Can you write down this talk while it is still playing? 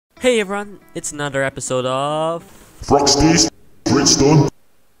Hey everyone, it's another episode of Froxty's redstone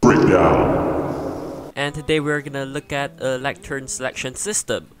breakdown. and today we're gonna look at a Lectern selection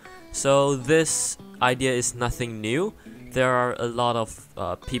system. So this idea is nothing new. There are a lot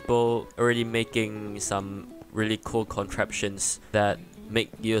of people already making some really cool contraptions that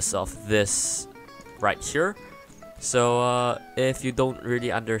make use of this right here. So if you don't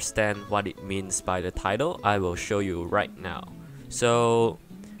really understand what it means by the title, I will show you right now. So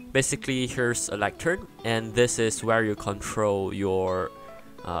basically, here's a lectern, and this is where you control your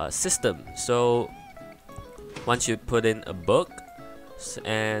system. So once you put in a book,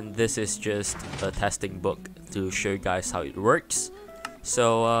 and this is just a testing book to show you guys how it works.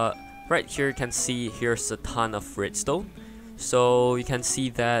 So right here you can see here's a ton of redstone. So you can see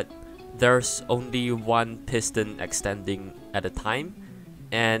that there's only one piston extending at a time,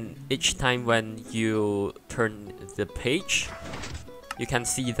 and each time when you turn the page, you can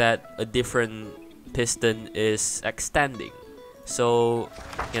see that a different piston is extending. So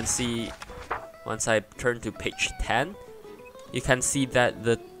you can see once I turn to page 10, you can see that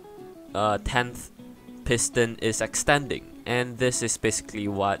the 10th piston is extending, and this is basically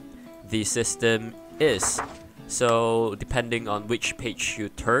what the system is. So depending on which page you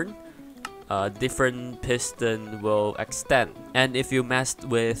turn, different piston will extend. And if you messed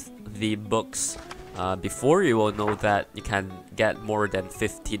with the books before, you will know that you can get more than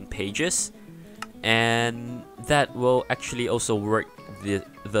 15 pages, and that will actually also work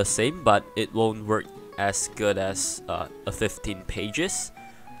the same, but it won't work as good as a 15 pages,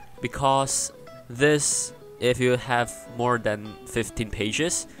 because this, if you have more than 15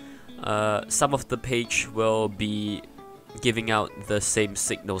 pages, some of the page will be giving out the same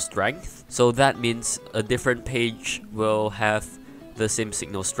signal strength. So that means a different page will have the same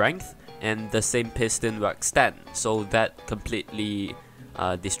signal strength, and the same piston will extend. So that completely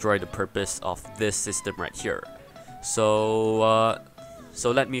destroy the purpose of this system right here. So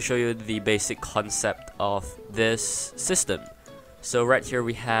let me show you the basic concept of this system. So right here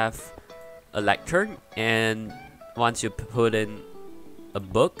we have a lectern, and once you put in a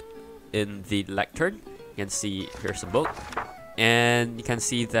book in the lectern, you can see here's a book, and you can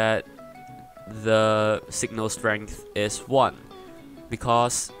see that the signal strength is 1,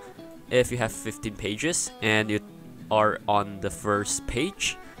 because if you have 15 pages and you are on the first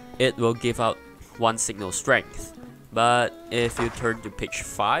page, it will give out 1 signal strength. But if you turn to page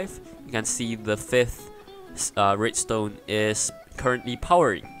 5, you can see the 5th redstone is currently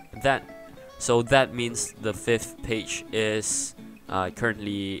powering that. So that means the 5th page is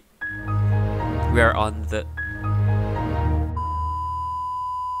currently we are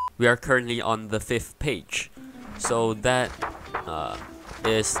currently on the 5th page. So that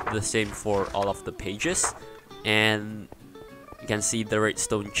is the same for all of the pages, and you can see the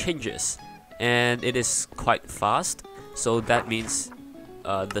redstone changes, and it is quite fast. So that means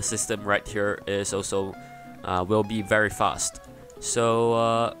the system right here is also will be very fast.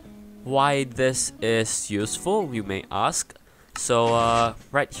 So why this is useful, you may ask. So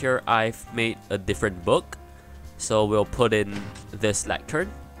right here I've made a different book, so we'll put in this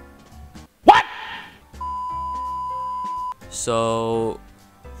lectern. What? So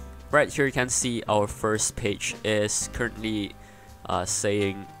right here you can see our first page is currently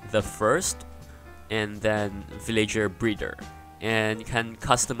saying the first, and then villager breeder, and you can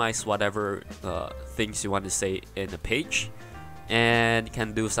customize whatever things you want to say in a page, and you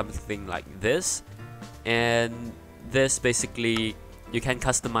can do something like this. And this basically, you can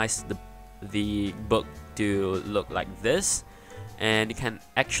customize the book to look like this, and you can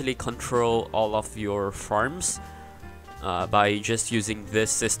actually control all of your farms by just using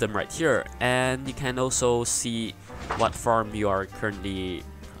this system right here. And you can also see what farm you are currently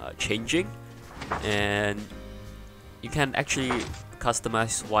changing, and you can actually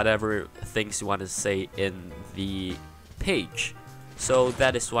customize whatever things you want to say in the page. So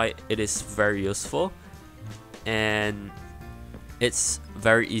that is why it is very useful, and it's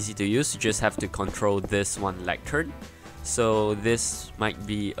very easy to use. You just have to control this one lectern. So this might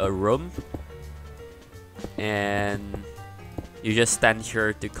be a room, and you just stand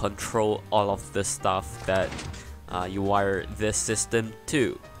here to control all of the stuff that you wire this system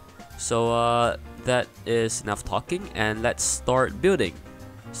to. So that is enough talking, and let's start building.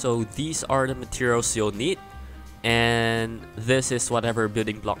 So these are the materials you'll need, and this is whatever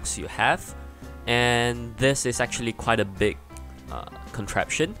building blocks you have, and this is actually quite a big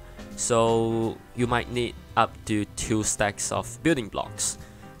contraption. So you might need up to 2 stacks of building blocks,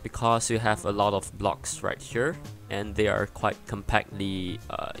 because you have a lot of blocks right here, and they are quite compactly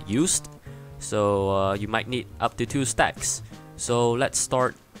used. So you might need up to 2 stacks. So let's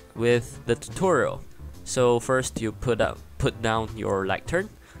start with the tutorial. So first you put down your lectern,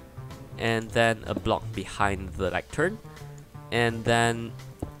 and then a block behind the lectern, and then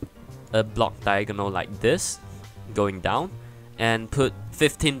a block diagonal like this going down, and put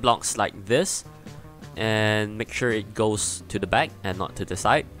 15 blocks like this, and make sure it goes to the back and not to the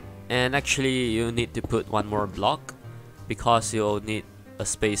side. And actually you need to put one more block because you'll need a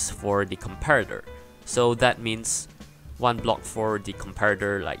space for the comparator. So that means one block for the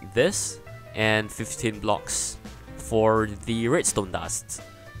comparator like this, and 15 blocks for the redstone dust.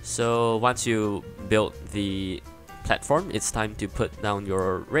 So once you build the platform, it's time to put down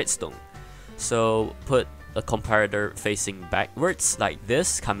your redstone. So put a comparator facing backwards like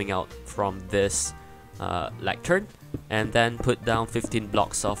this, coming out from this lectern, and then put down 15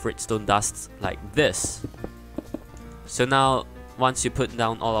 blocks of redstone dust like this. So now once you put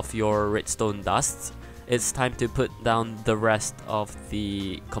down all of your redstone dust, it's time to put down the rest of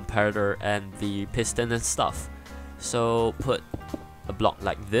the comparator and the piston and stuff. So put a block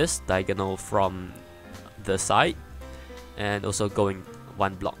like this, diagonal from the side, and also going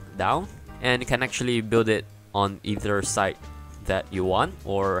one block down. And you can actually build it on either side that you want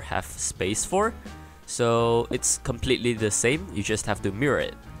or have space for. So it's completely the same, you just have to mirror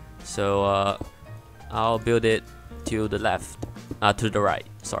it. So I'll build it to the left, to the right,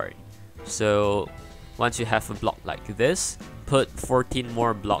 sorry. So once you have a block like this, put 14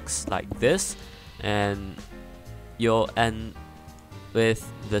 more blocks like this, and you'll end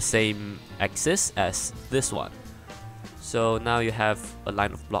with the same axis as this one. So now you have a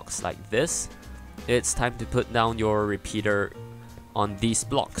line of blocks like this. It's time to put down your repeater on these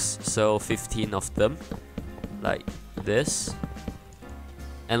blocks, so 15 of them like this.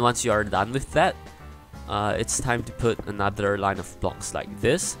 And once you are done with that, it's time to put another line of blocks like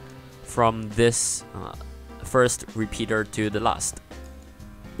this from this first repeater to the last.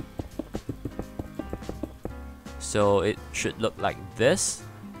 So it should look like this,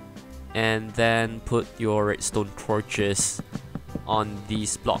 and then put your redstone torches on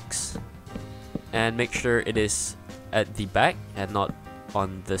these blocks, and make sure it is at the back and not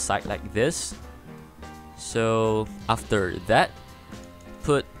on the side like this. So after that,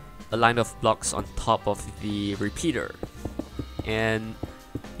 put a line of blocks on top of the repeater, and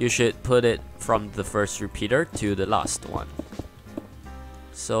you should put it from the first repeater to the last one.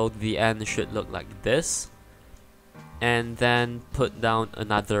 So the end should look like this. And then put down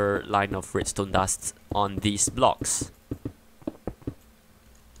another line of redstone dust on these blocks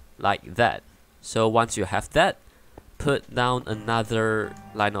like that. So once you have that, put down another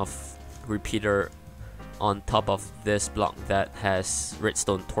line of repeater on top of this block that has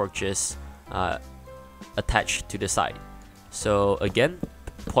redstone torches attached to the side. So again,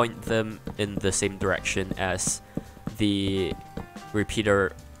 point them in the same direction as the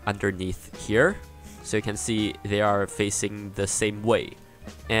repeater underneath here. So you can see they are facing the same way.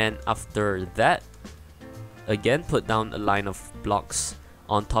 And after that, again put down a line of blocks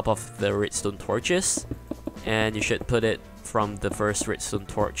on top of the redstone torches, and you should put it from the first redstone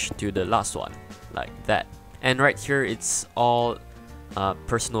torch to the last one like that. And right here it's all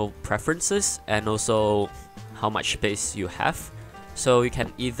personal preferences and also how much space you have. So you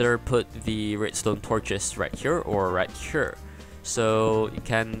can either put the redstone torches right here or right here. So you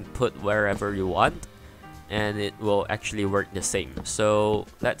can put wherever you want, and it will actually work the same. So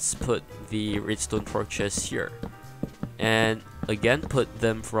let's put the redstone torches here, and again put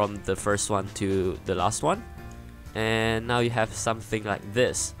them from the first one to the last one. And now you have something like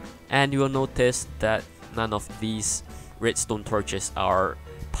this, and you will notice that none of these redstone torches are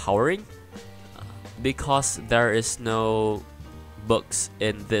powering because there is no books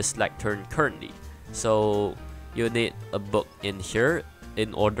in this lectern currently. So you need a book in here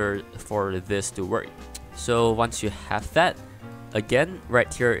in order for this to work. So once you have that, again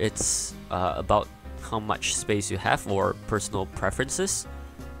right here it's about how much space you have or personal preferences.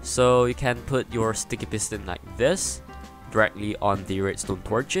 So you can put your sticky piston like this directly on the redstone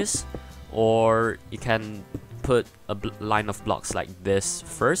torches, or you can put a line of blocks like this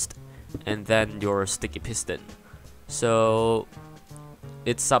first and then your sticky piston. So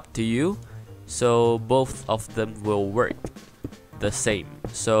it's up to you. So both of them will work the same.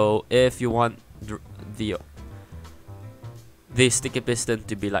 So if you want the sticky piston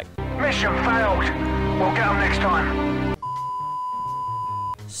to be like mission failed, we'll get them next time.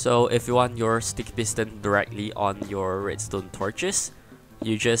 So if you want your sticky piston directly on your redstone torches,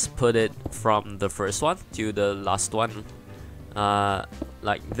 you just put it from the first one to the last one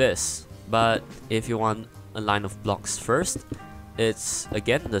like this. But if you want a line of blocks first, it's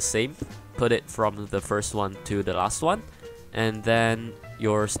again the same. Put it from the first one to the last one, and then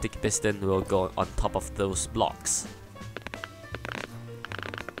your sticky piston will go on top of those blocks.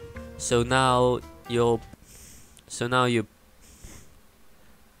 So now you're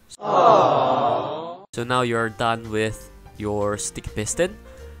done with your sticky piston,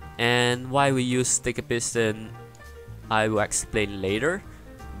 and why we use sticky piston I will explain later,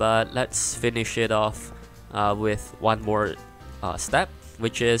 but let's finish it off with one more step,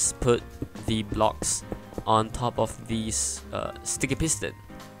 which is put the blocks on top of these sticky piston.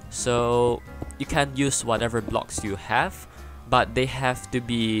 So you can use whatever blocks you have, but they have to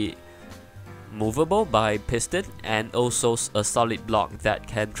be movable by piston and also a solid block that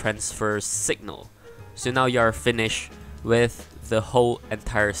can transfer signal. So now you're finished with the whole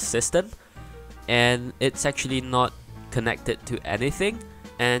entire system, and it's actually not connected to anything,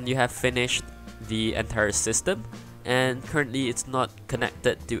 and you have finished the entire system, and currently it's not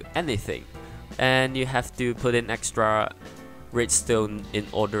connected to anything, and you have to put in extra redstone in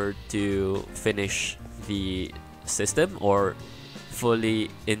order to finish the system or fully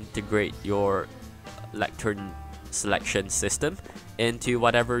integrate your Lectern selection system into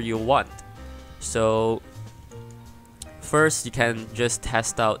whatever you want. So first you can just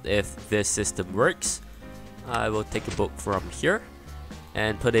test out if this system works. I will take a book from here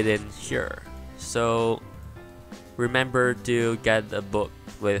and put it in here. So remember to get a book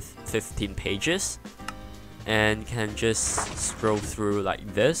with 15 pages, and can just scroll through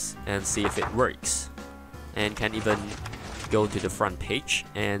like this and see if it works, and can even go to the front page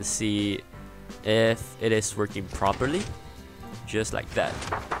and see if it is working properly, just like that.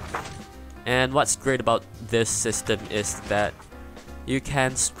 And what's great about this system is that you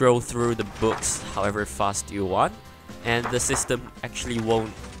can scroll through the books however fast you want, and the system actually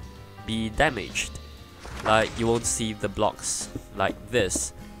won't be damaged. Like, you won't see the blocks like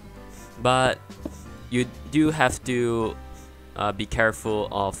this, but you do have to be careful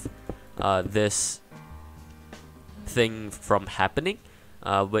of this thing from happening,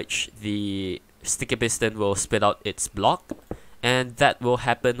 which the sticky piston will spit out its block, and that will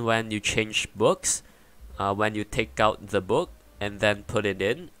happen when you change books, when you take out the book and then put it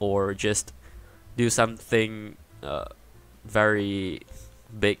in, or just do something very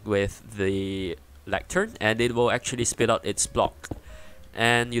big with the Lectern, and it will actually spit out its block,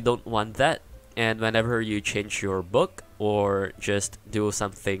 and you don't want that. And whenever you change your book or just do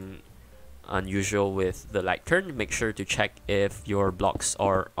something unusual with the Lectern, make sure to check if your blocks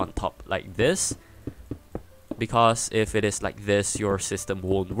are on top like this, because if it is like this, your system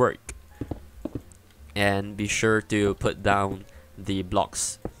won't work. And be sure to put down the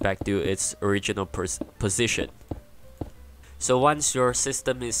blocks back to its original position. So once your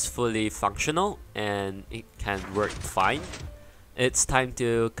system is fully functional and it can work fine, it's time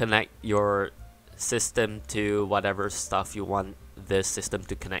to connect your system to whatever stuff you want this system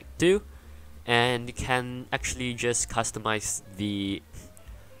to connect to, and you can actually just customize the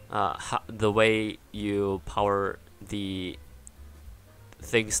way you power the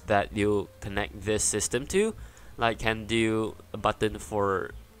things that you connect this system to. Like, can do a button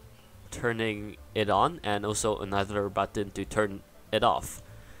for turning it on and also another button to turn it off.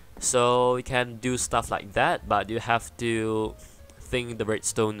 So you can do stuff like that, but you have to think the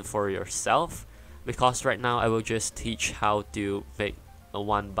redstone for yourself, because right now I will just teach how to make a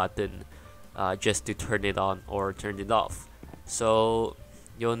one button just to turn it on or turn it off. So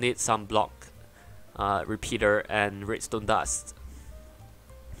you'll need some block, repeater, and redstone dust.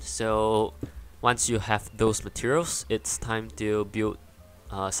 So once you have those materials, it's time to build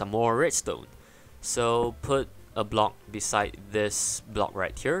some more redstone. So put a block beside this block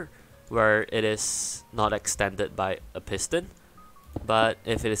right here, where it is not extended by a piston. But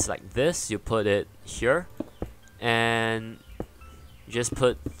if it is like this, you put it here, and just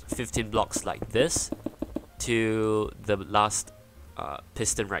put 15 blocks like this to the last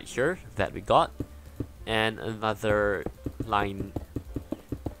piston right here that we got, and another line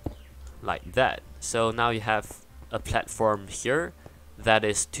like that. So now you have a platform here that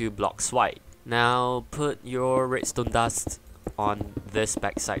is 2 blocks wide. Now put your redstone dust on this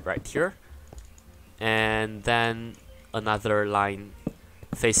backside right here, and then another line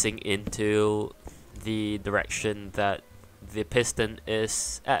facing into the direction that the piston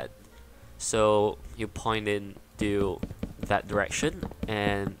is at. So you point into that direction,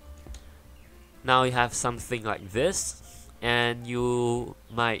 and now you have something like this, and you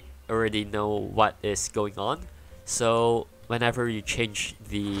might already know what is going on. So whenever you change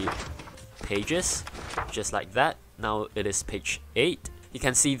the pages, just like that, now it is page 8, you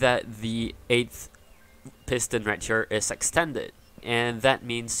can see that the 8th piston right here is extended, and that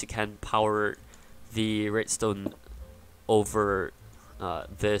means you can power the redstone over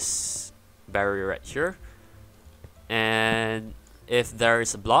this barrier right here, and if there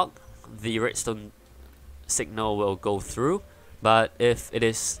is a block, the redstone signal will go through, but if it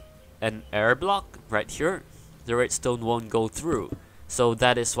is an air block right here, the redstone won't go through. So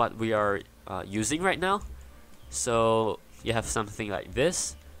that is what we are using right now. So you have something like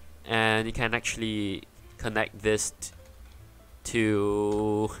this, and you can actually connect this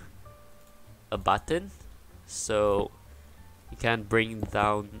to a button, so you can bring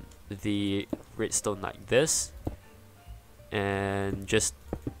down the redstone like this, and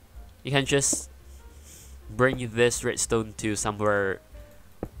you can just bring this redstone to somewhere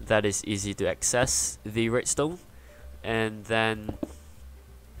that is easy to access the redstone, and then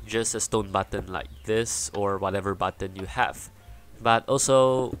just a stone button like this or whatever button you have. But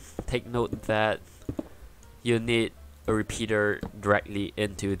also take note that you need a repeater directly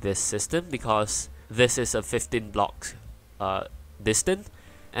into this system, because this is a 15 block distance,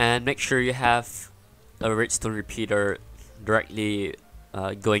 and make sure you have a redstone repeater directly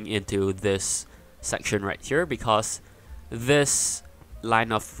going into this section right here, because this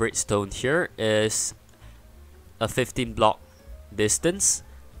line of redstone here is a 15 block distance,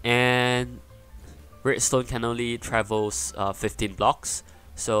 and redstone can only travel 15 blocks,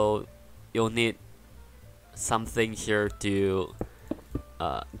 so you'll need something here to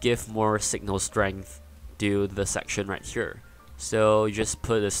give more signal strength to the section right here. So you just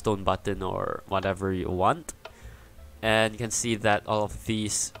put a stone button or whatever you want, and you can see that all of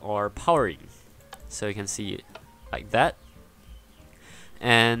these are powering. So you can see it like that.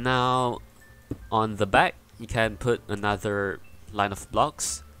 And now on the back, you can put another line of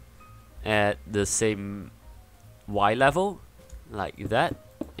blocks at the same Y level like that,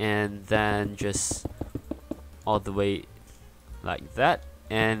 and then just all the way like that,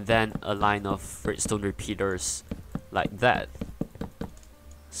 and then a line of redstone repeaters like that.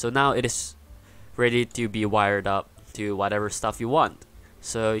 So now it is ready to be wired up to whatever stuff you want.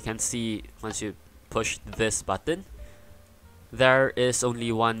 So you can see once you push this button, there is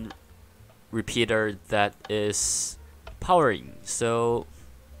only one repeater that is powering. So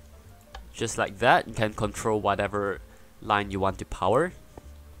just like that, you can control whatever line you want to power.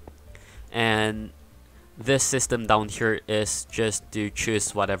 And this system down here is just to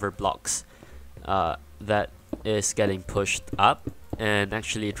choose whatever blocks that is getting pushed up and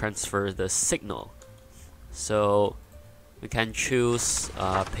actually transfer the signal. So we can choose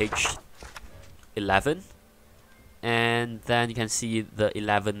page 11, and then you can see the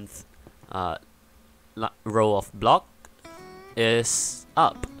 11th row of block is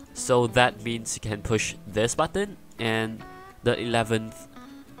up. So that means you can push this button, and the 11th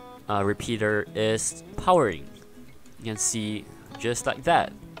repeater is powering. You can see just like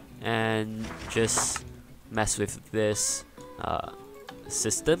that, and just mess with this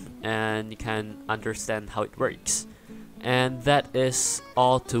system and you can understand how it works. And that is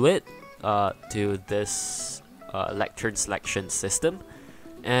all to it, to this Lectern selection system,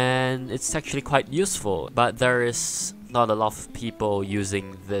 and it's actually quite useful, but there is not a lot of people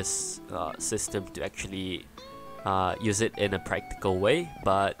using this system to actually use it in a practical way.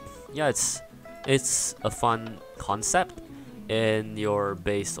 But yeah, it's a fun concept in your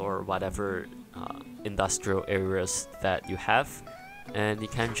base or whatever industrial areas that you have, and you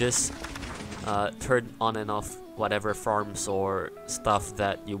can just turn on and off whatever farms or stuff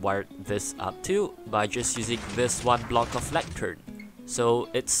that you wired this up to by just using this one block of Lectern. So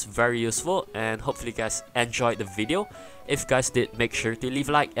it's very useful, and hopefully you guys enjoyed the video. If you guys did, make sure to leave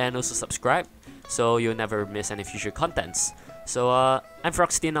a like and also subscribe so you'll never miss any future contents. So I'm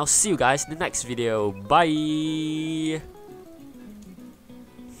Froxty, and I'll see you guys in the next video. Bye!